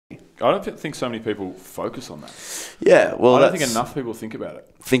think so many people focus on that. Yeah, well, I don't think enough people think about it.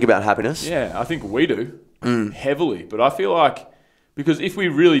 Think about happiness. Yeah, I think we do heavily, but I feel like because if we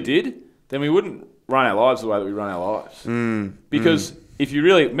really did, then we wouldn't run our lives the way that we run our lives. Because if you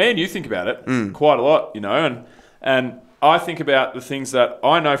really, me and you think about it quite a lot, you know, and I think about the things that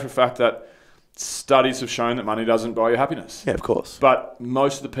I know for a fact that studies have shown that money doesn't buy you happiness. Yeah, of course. But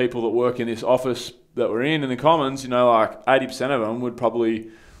most of the people that work in this office that we're in the Commons, you know, like 80% of them would probably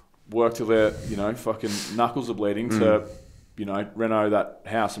work till their, you know, fucking knuckles are bleeding to, you know, reno that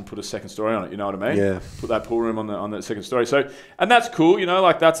house and put a second story on it. You know what I mean? Yeah. Put that pool room on the second story. So, and that's cool. You know,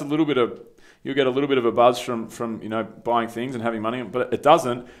 like that's a little bit of, you'll get a little bit of a buzz from you know, buying things and having money, but it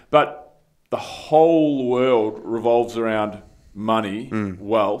doesn't. But the whole world revolves around money,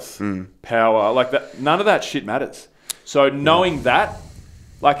 wealth, power. Like that, none of that shit matters. So knowing that,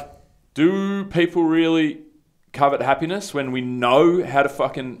 like, do people really covet happiness when we know how to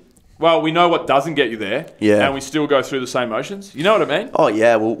fucking... Well, we know what doesn't get you there, and we still go through the same motions. You know what I mean? Oh,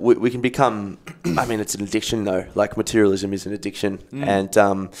 yeah. Well, we can become... I mean, it's an addiction, though. Like, materialism is an addiction. And,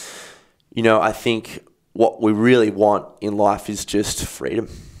 you know, I think what we really want in life is just freedom.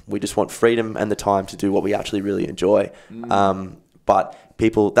 We just want freedom and the time to do what we actually really enjoy. But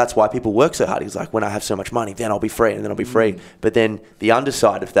people, that's why people work so hard. It's like, when I have so much money, then I'll be free, and then I'll be free. But then the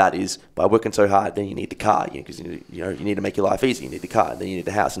underside of that is, by working so hard, then you need the car, because you need to make your life easy. You need the car, and then you need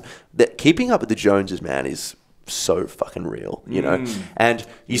the house. And keeping up with the Joneses, man, is so fucking real, you know. And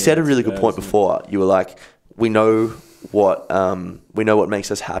you said a really good point before. You were like, we know what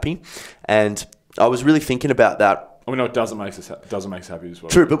makes us happy, and I was really thinking about that. We know it doesn't make us happy as well.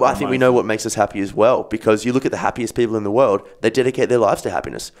 True, but I think we know what makes us happy as well, because you look at the happiest people in the world, they dedicate their lives to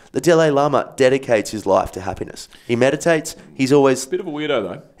happiness. The Dalai Lama dedicates his life to happiness. He meditates. He's always... Bit of a weirdo,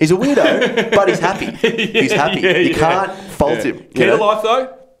 though. He's a weirdo, but he's happy. He's happy. You can't fault him. Key to life,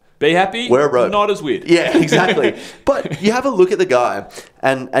 though, be happy, wear a robe. Not as weird. Yeah, exactly. But you have a look at the guy,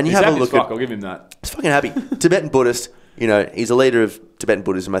 and you have a look at... I'll give him that. He's fucking happy. Tibetan Buddhist, you know, he's a leader of Tibetan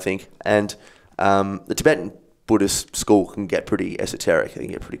Buddhism, I think, and the Tibetan Buddhist school can get pretty esoteric. It can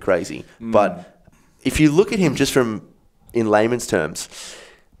get pretty crazy. But if you look at him just from in layman's terms,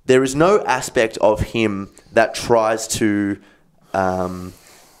 there is no aspect of him that tries to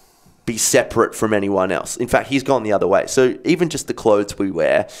be separate from anyone else. In fact, he's gone the other way. So even just the clothes we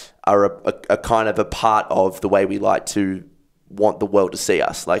wear are a kind of a part of the way we like to want the world to see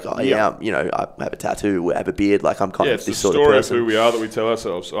us. Like, you know, I have a tattoo, I have a beard, like I'm kind of this sort of person. It's the story of who we are that we tell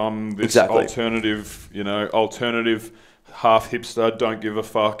ourselves. I'm this alternative, you know, half hipster, don't give a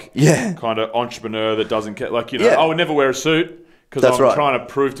fuck, kind of entrepreneur that doesn't care. Like, you know, I would never wear a suit because I'm trying to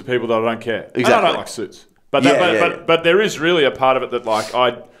prove to people that I don't care. Exactly. And I don't like suits. But but there is really a part of it that, like,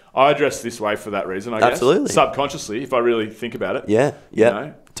 I dress this way for that reason, I guess. Absolutely. Subconsciously, if I really think about it. Yeah, yeah. You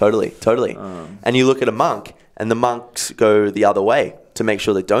know? Totally. And you look at a monk, and the monks go the other way to make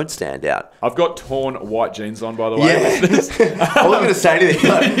sure they don't stand out. I've got torn white jeans on, by the way. Yeah. I wasn't going to say anything.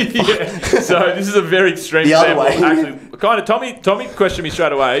 Like, So this is a very extreme example. Actually, kind of, Tommy questioned me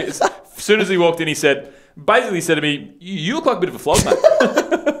straight away. As soon as he walked in, he basically said to me, "You look like a bit of a flog, mate."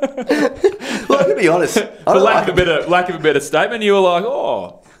 Well, to be honest, for lack of a better statement, you were like,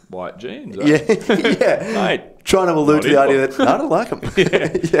 "Oh, white jeans." Yeah, mate. Trying to allude to the idea that I don't like them.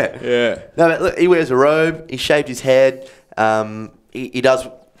 Yeah. No, but look, he wears a robe. He shaved his head. He does,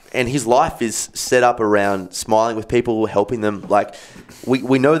 and his life is set up around smiling with people, helping them. Like,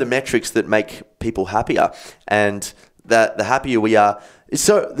 we know the metrics that make people happier, and that the happier we are.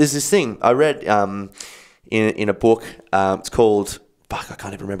 So there's this thing I read in a book. It's called, I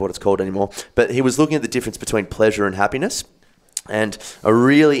can't even remember what it's called anymore. But he was looking at the difference between pleasure and happiness, and a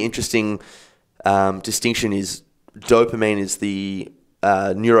really interesting distinction is dopamine is the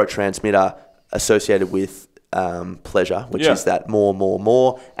neurotransmitter associated with pleasure, which is that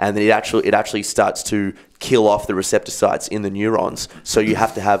more, and then it actually starts to kill off the receptor sites in the neurons. So you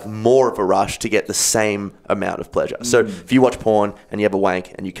have to have more of a rush to get the same amount of pleasure. So if you watch porn and you have a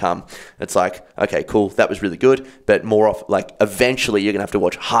wank and you come, it's like, okay, cool, that was really good, but more off, like, eventually you're gonna have to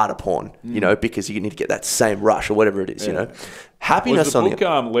watch harder porn, you know, because you need to get that same rush or whatever it is, you know. Happiness was the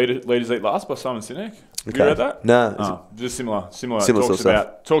book Leaders Eat Last by Simon Sinek. Have you read that? No. Just similar. Talks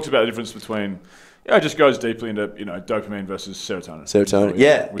about the difference between. Yeah, it just goes deeply into, you know, dopamine versus serotonin.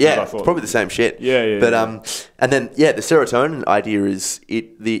 It's probably the same shit. But and then the serotonin idea is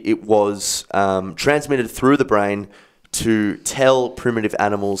it was transmitted through the brain to tell primitive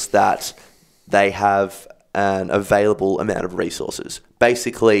animals that they have an available amount of resources.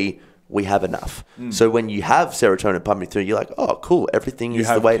 Basically, we have enough. So when you have serotonin pumping through, you're like, oh, cool, everything is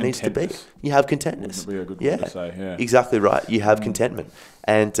the way it needs to be. You have contentness. Would be a good word to say, yeah. Exactly right. You have contentment.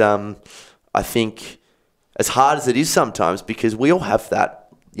 And I think as hard as it is sometimes, because we all have that,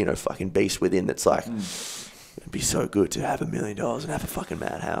 you know, fucking beast within that's like, it'd be so good to have $1 million and have a fucking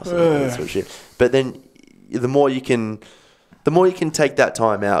madhouse and all that sort of shit. But then the more you can take that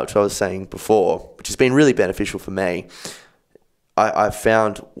time out, which I was saying before, which has been really beneficial for me, I've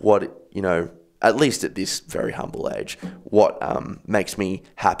found what, you know, at least at this very humble age, what makes me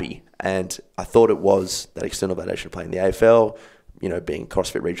happy. And I thought it was that external validation of playing the AFL, you know, being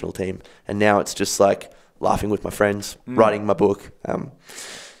CrossFit regional team. And now it's just like laughing with my friends, writing my book,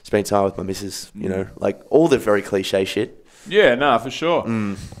 spending time with my missus, you know, like all the very cliche shit. Yeah, no, for sure.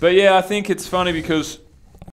 But yeah, I think it's funny because